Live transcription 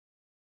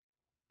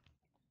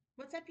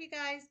What's up, you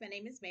guys? My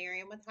name is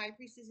Mary. I'm with High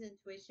Priestess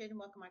Intuition.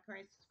 Welcome, my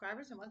current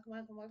subscribers, and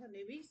welcome,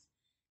 newbies.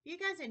 If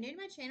you guys are new to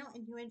my channel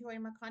and you enjoy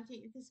my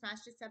content, you can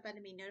smash this up button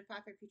to be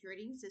notified for future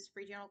readings. This is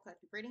free general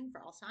collective reading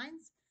for all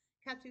signs.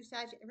 Cap 2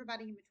 Sag,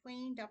 everybody in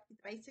between. Don't forget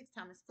the basics.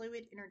 Time is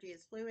fluid. Energy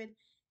is fluid.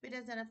 If it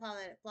doesn't apply,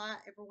 let it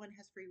fly. Everyone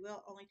has free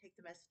will. Only take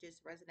the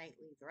messages that resonate.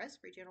 Leave the rest.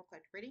 Free general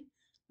collective reading.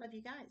 Love you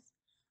guys.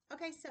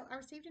 Okay, so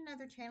I received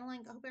another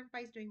channeling. I hope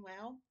everybody's doing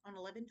well on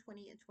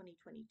 11/20 and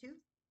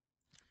 2022.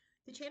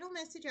 The channel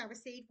message I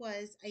received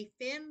was a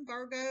femme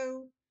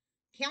Virgo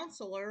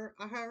counselor.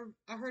 I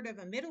heard of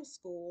a middle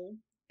school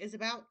is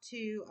about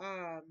to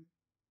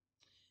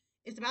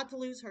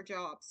lose her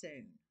job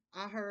soon.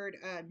 I heard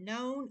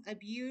known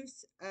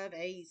abuse of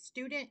a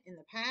student in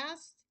the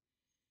past,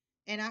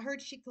 and I heard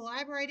she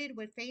collaborated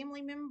with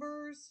family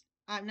members.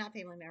 Not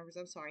family members.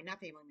 I'm sorry, not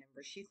family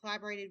members. She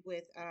collaborated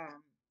with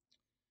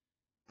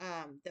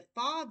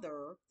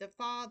the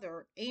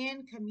father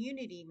and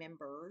community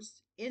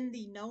members in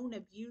the known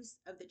abuse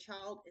of the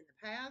child in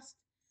the past.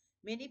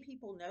 Many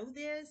people know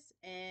this,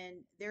 and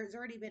there's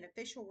already been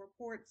official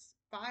reports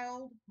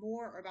filed.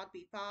 More are about to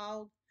be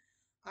filed.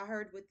 I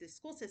heard with the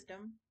school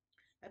system,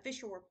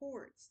 official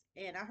reports,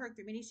 and I heard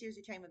through many series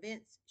of chain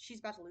events, she's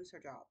about to lose her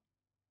job.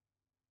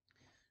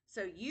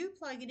 So you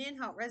plug it in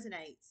how it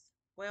resonates.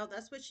 Well,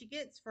 that's what she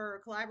gets for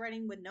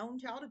collaborating with known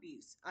child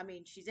abuse. I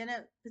mean, she's in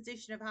a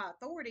position of high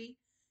authority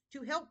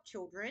to help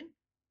children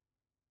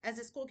as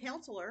a school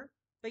counselor,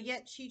 but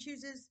yet she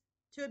chooses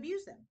to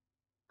abuse them.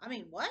 I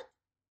mean, what?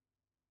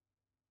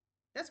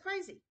 That's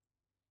crazy.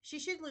 She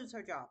should lose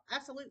her job.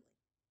 Absolutely.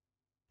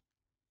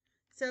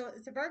 So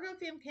it's a Virgo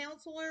femme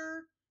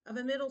counselor of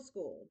a middle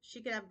school.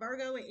 She could have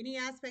Virgo in any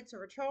aspects of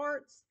her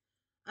charts.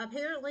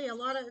 Apparently, a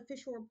lot of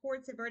official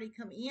reports have already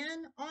come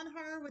in on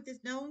her with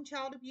this known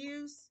child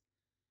abuse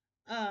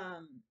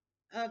um,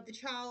 of the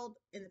child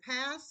in the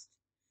past.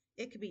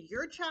 It could be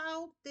your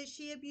child that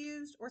she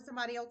abused or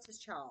somebody else's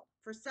child.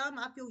 For some,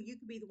 I feel you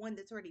could be the one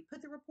that's already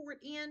put the report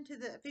in to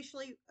the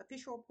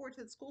official report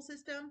to the school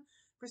system.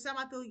 For some,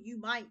 I feel you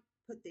might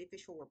put the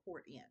official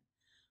report in.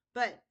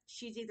 But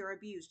she's either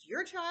abused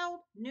your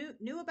child,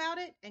 knew about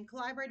it, and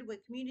collaborated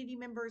with community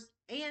members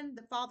and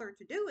the father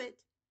to do it,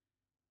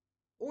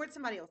 or it's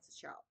somebody else's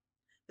child.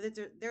 But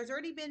there's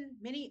already been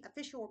many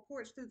official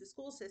reports through the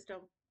school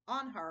system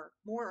on her.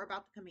 More are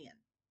about to come in.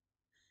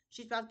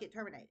 She's about to get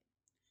terminated.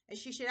 And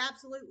she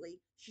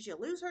should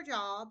lose her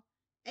job,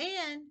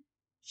 and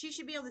she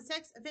should be on the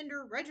sex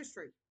offender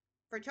registry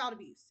for child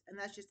abuse. And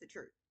that's just the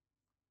truth.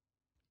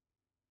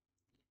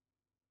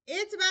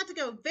 It's about to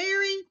go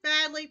very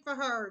badly for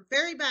her.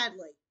 Very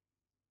badly.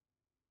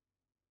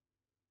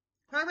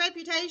 Her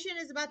reputation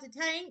is about to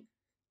tank.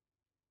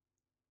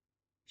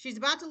 She's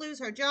about to lose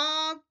her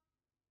job,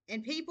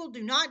 and people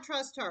do not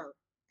trust her,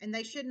 and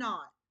they should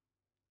not.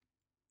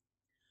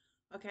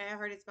 Okay, I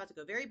heard it's about to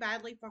go very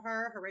badly for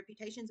her. Her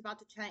reputation's about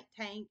to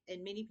tank,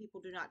 and many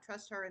people do not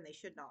trust her, and they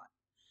should not.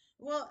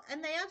 Well,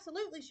 and they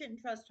absolutely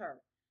shouldn't trust her.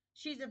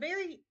 She's a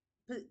very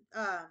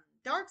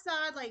dark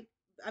side, like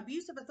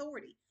abusive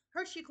authority.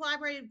 She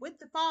collaborated with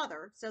the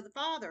father, so the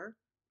father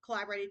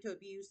collaborated to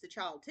abuse the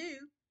child too,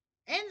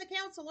 and the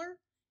counselor,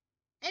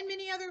 and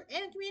many other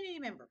and community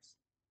members.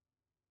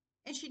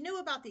 And she knew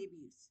about the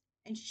abuse,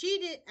 and she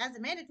did, as a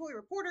mandatory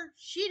reporter,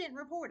 she didn't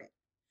report it.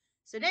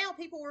 So now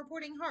people are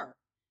reporting her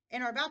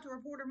and are about to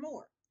report her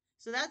more.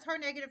 So that's her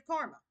negative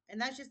karma,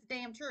 and that's just the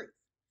damn truth.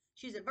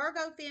 She's a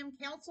Virgo femme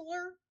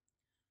counselor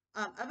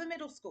of a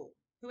middle school,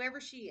 whoever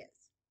she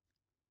is.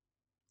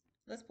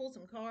 Let's pull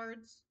some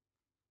cards.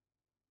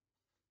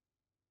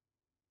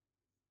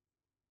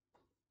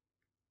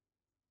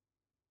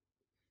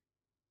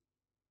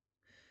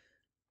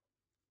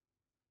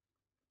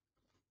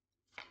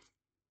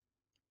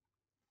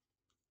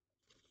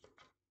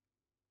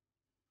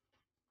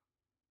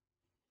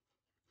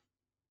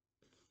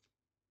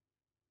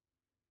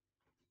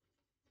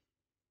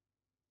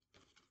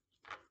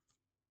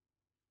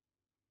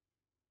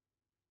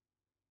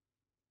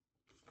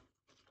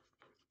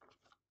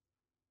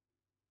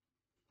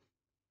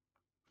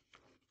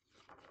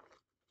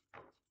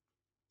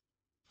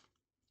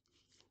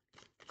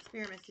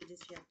 Spirit messages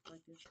here,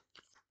 collective.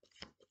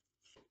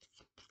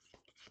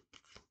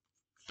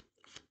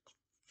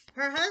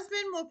 Her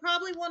husband will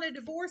probably want a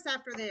divorce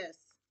after this.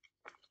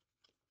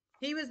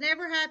 He was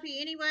never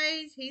happy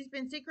anyways. He's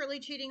been secretly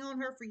cheating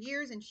on her for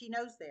years, and she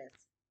knows this.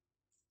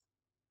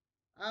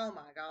 Oh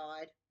my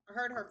God. I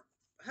heard her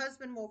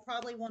husband will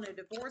probably want a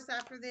divorce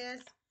after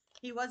this.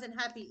 He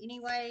wasn't happy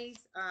anyways.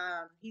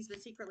 He's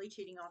been secretly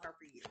cheating on her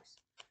for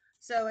years.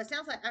 So it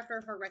sounds like after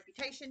her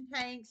reputation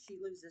tanks, she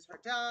loses her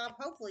job.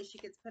 Hopefully she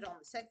gets put on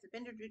the sex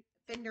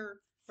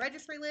offender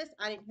registry list.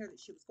 I didn't hear that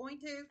she was going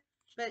to,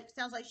 but it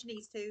sounds like she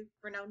needs to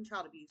for known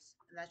child abuse.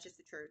 And that's just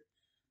the truth.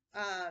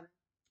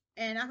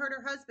 And I heard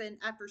her husband,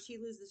 after she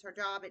loses her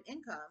job and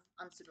income,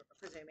 I'm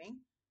presuming,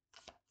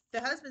 the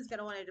husband's going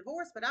to want a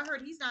divorce, but I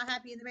heard he's not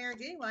happy in the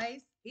marriage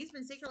anyways. He's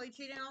been secretly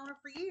cheating on her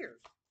for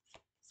years.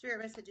 Spirit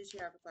messages you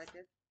have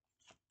reflected.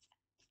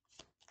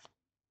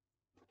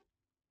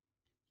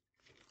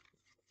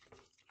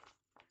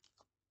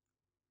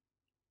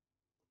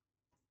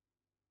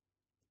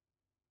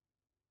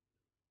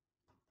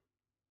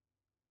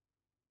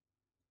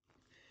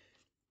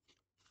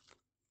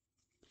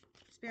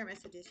 Spirit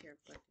messages here.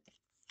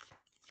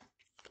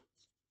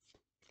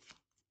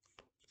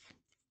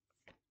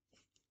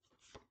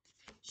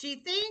 She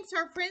thinks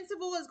her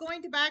principal is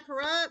going to back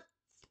her up,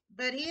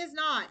 but he is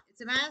not. It's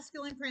a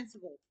masculine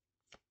principal.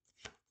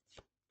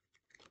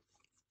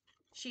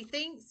 She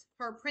thinks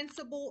her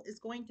principal is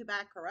going to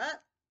back her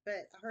up, but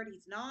I heard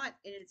he's not,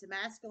 and it's a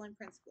masculine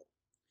principal.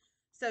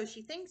 So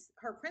she thinks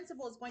her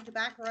principal is going to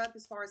back her up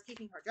as far as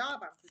keeping her job,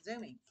 I'm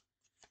presuming.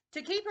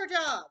 To keep her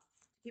job.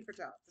 To keep her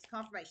job. This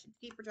confirmation. To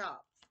keep her job.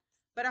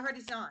 But I heard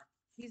he's not.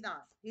 He's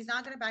not. He's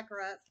not going to back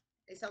her up.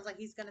 It sounds like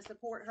he's going to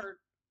support her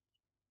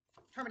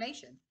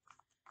termination.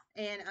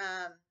 And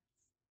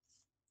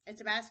it's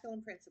a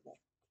masculine principal,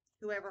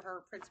 whoever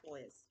her principal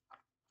is.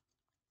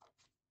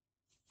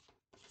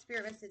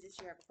 Spirit messages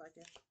you have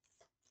reflected.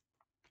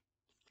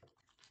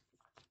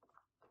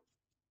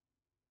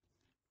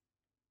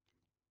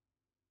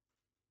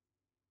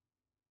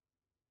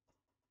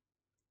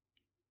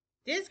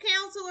 This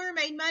counselor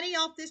made money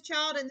off this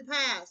child in the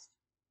past.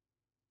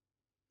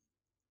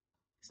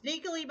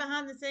 Sneakily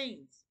behind the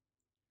scenes.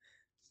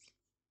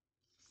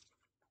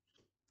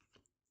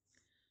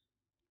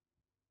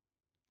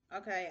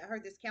 Okay, I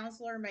heard this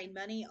counselor made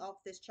money off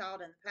this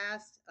child in the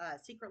past,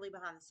 secretly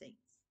behind the scenes.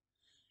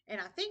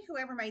 And I think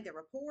whoever made the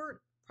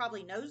report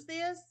probably knows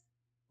this,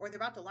 or they're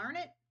about to learn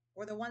it,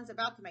 or the ones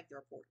about to make the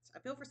reports. I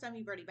feel for some of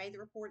you've already made the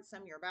reports,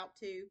 some you're about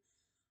to.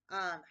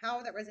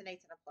 However that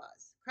resonates and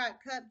applies.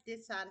 Cracked cup,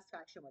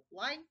 dissatisfaction with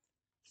life.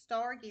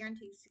 Star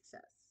guarantees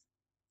success.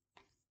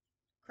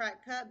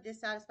 Cracked cup,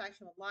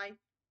 dissatisfaction with life.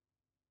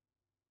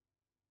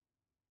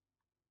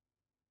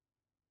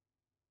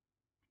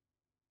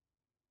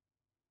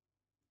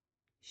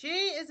 She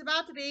is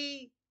about to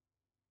be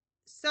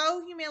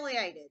so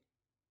humiliated,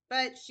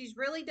 but she's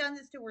really done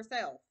this to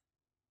herself.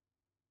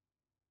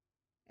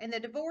 And the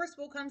divorce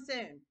will come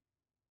soon.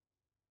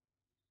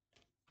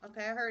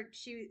 Okay, I heard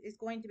she is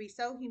going to be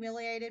so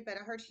humiliated, but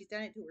I heard she's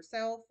done it to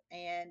herself,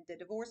 and the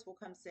divorce will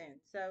come soon.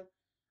 So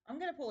I'm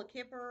going to pull a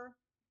Kipper.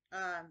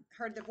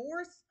 Her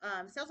divorce,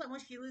 sounds like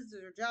once she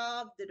loses her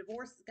job, the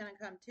divorce is going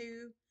to come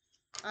too.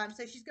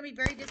 So she's going to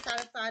be very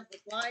dissatisfied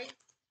with life,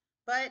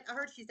 but I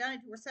heard she's done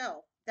it to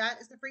herself.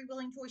 That is the free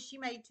willing choice she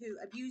made to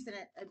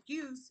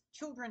abuse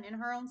children in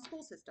her own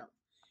school system.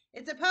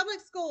 It's a public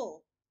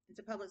school. It's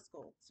a public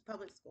school. It's a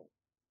public school.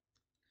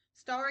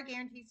 Star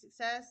guaranteed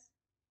success.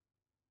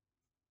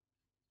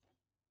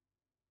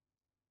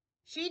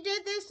 She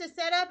did this to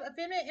set up a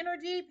feminine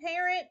energy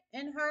parent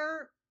in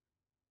her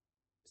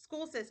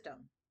school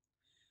system.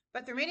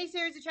 But through many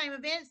series of chain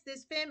events,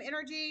 this fem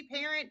energy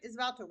parent is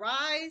about to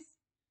rise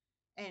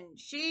and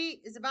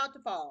she is about to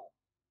fall.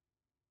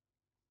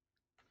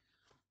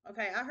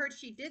 Okay, I heard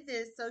she did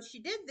this. So she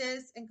did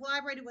this and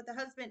collaborated with the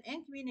husband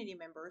and community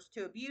members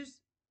to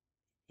abuse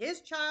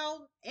his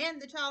child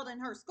and the child in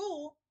her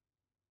school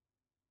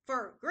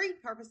for greed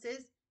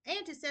purposes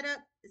and to set up,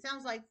 it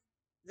sounds like,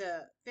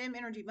 the fem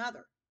energy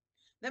mother.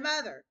 The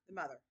mother.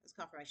 It's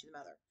confirmation, the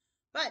mother.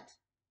 But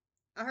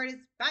I heard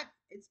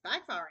it's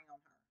backfiring on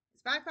her.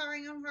 It's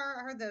backfiring on her.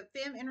 I heard the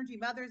fem energy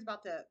mother is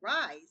about to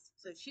rise.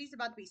 So she's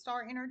about to be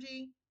star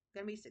energy,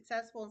 going to be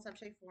successful in some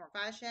shape, form, or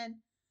fashion.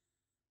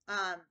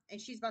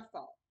 And she's about to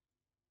fall.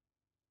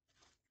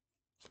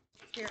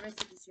 Spirit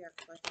messages you have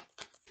to question.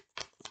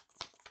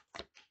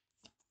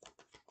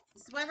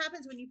 This is what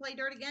happens when you play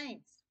dirty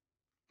games.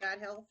 God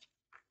help.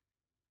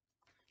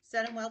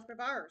 Sudden wealth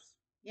reverse.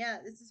 Yeah,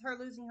 this is her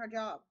losing her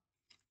job.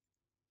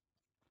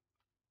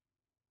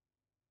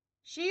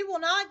 She will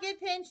not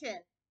get pension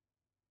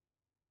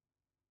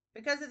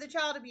because of the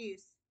child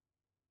abuse.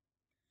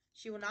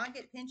 She will not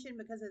get pension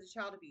because of the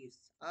child abuse.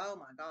 Oh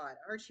my God.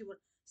 I heard she would.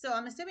 So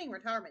I'm assuming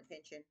retirement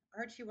pension. I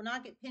heard she will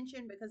not get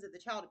pension because of the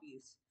child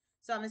abuse.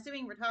 So I'm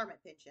assuming retirement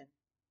pension.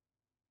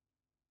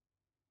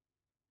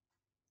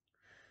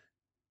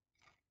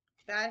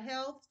 Bad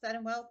health,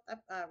 sudden wealth,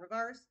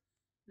 reverse.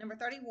 Number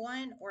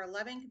 31 or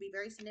 11 could be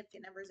very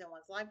significant numbers in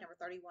one's life. Number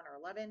 31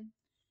 or 11.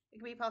 It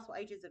could be possible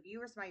ages of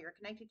you or somebody you're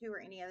connected to or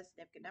any other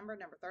significant number.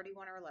 Number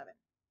 31 or 11.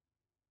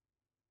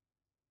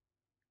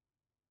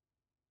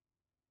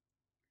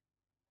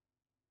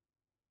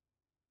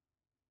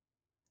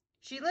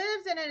 She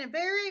lives in a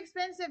very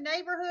expensive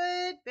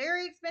neighborhood,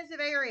 very expensive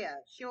area.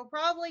 She'll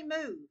probably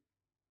move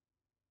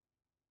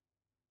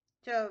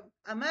to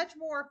a much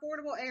more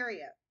affordable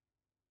area.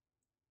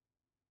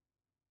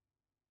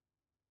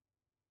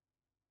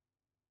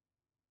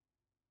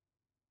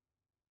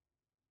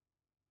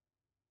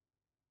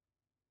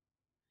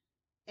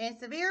 And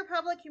severe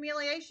public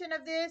humiliation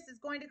of this is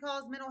going to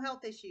cause mental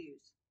health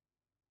issues.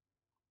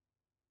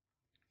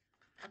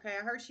 Okay,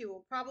 I heard she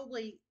will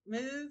probably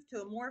move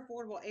to a more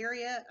affordable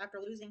area after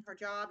losing her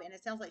job, and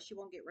it sounds like she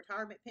won't get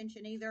retirement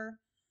pension either.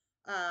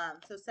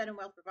 So sudden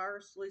wealth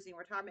reverse, losing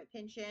retirement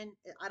pension.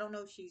 I don't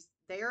know if she's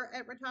there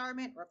at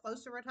retirement or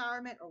close to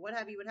retirement or what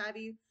have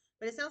you,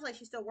 but it sounds like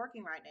she's still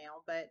working right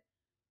now, but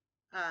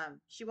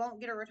she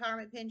won't get a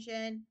retirement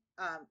pension,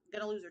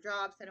 gonna lose her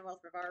job, sudden wealth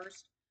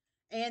reversed.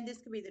 And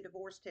this could be the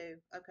divorce too,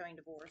 upcoming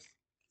divorce.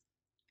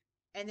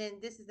 And then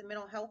this is the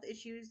mental health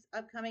issues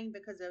upcoming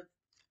because of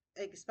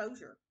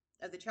exposure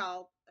of the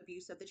child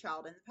abuse of the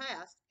child in the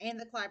past and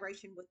the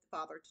collaboration with the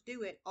father to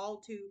do it,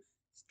 all to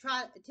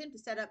try attempt to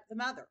set up the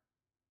mother.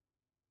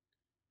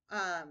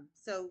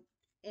 So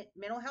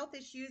mental health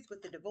issues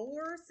with the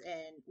divorce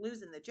and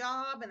losing the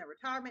job and the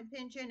retirement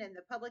pension and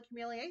the public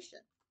humiliation.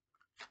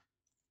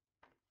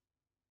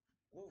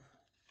 Ooh.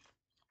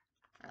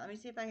 Let me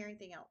see if I hear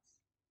anything else.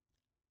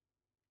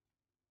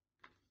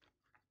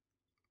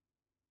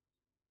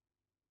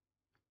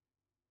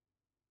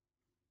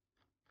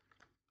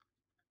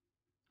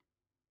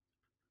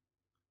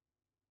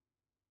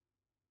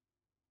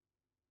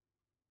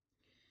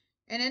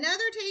 And another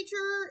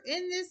teacher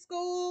in this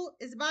school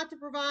is about to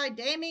provide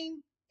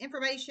damning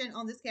information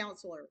on this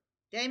counselor.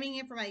 Damning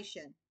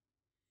information.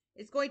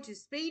 It's going to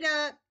speed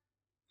up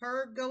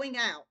her going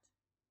out.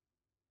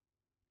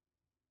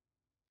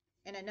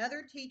 And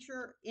another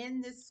teacher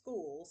in this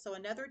school, so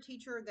another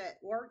teacher that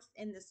works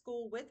in the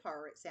school with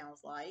her, it sounds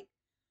like.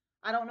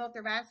 I don't know if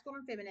they're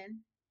masculine or feminine.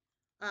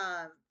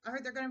 I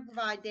heard they're going to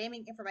provide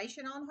damning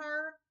information on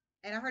her,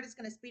 and I heard it's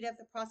going to speed up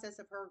the process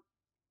of her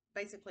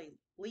basically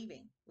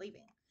leaving.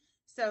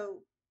 So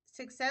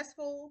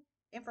successful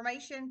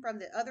information from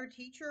the other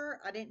teacher.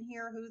 I didn't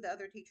hear who the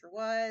other teacher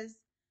was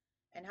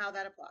and how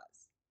that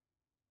applies,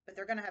 but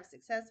they're going to have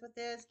success with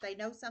this. They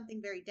know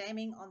something very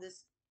damning on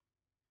this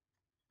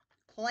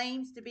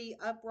claims to be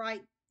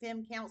upright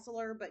femme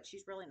counselor, but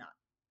she's really not.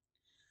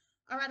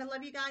 All right, I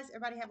love you guys.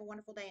 Everybody have a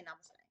wonderful day, and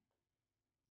namaste.